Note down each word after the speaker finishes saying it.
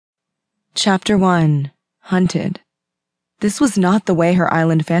Chapter 1. Hunted. This was not the way her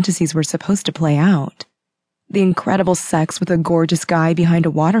island fantasies were supposed to play out. The incredible sex with a gorgeous guy behind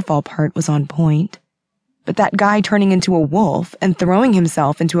a waterfall part was on point. But that guy turning into a wolf and throwing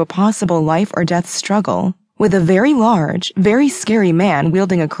himself into a possible life or death struggle with a very large, very scary man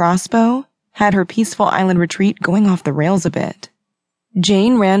wielding a crossbow had her peaceful island retreat going off the rails a bit.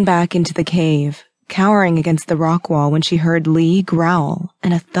 Jane ran back into the cave, cowering against the rock wall when she heard Lee growl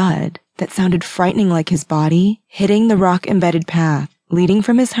and a thud that sounded frightening like his body hitting the rock-embedded path leading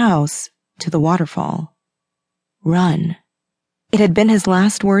from his house to the waterfall. Run. It had been his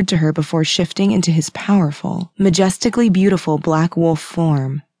last word to her before shifting into his powerful, majestically beautiful black wolf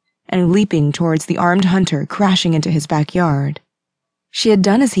form and leaping towards the armed hunter crashing into his backyard. She had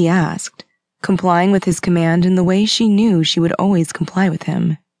done as he asked, complying with his command in the way she knew she would always comply with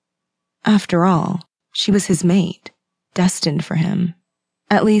him. After all, she was his mate, destined for him.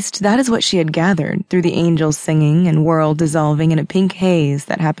 At least, that is what she had gathered through the angels singing and world dissolving in a pink haze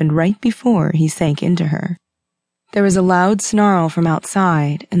that happened right before he sank into her. There was a loud snarl from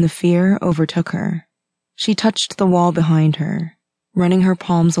outside, and the fear overtook her. She touched the wall behind her, running her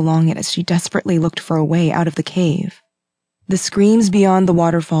palms along it as she desperately looked for a way out of the cave. The screams beyond the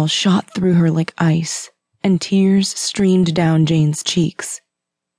waterfall shot through her like ice, and tears streamed down Jane's cheeks.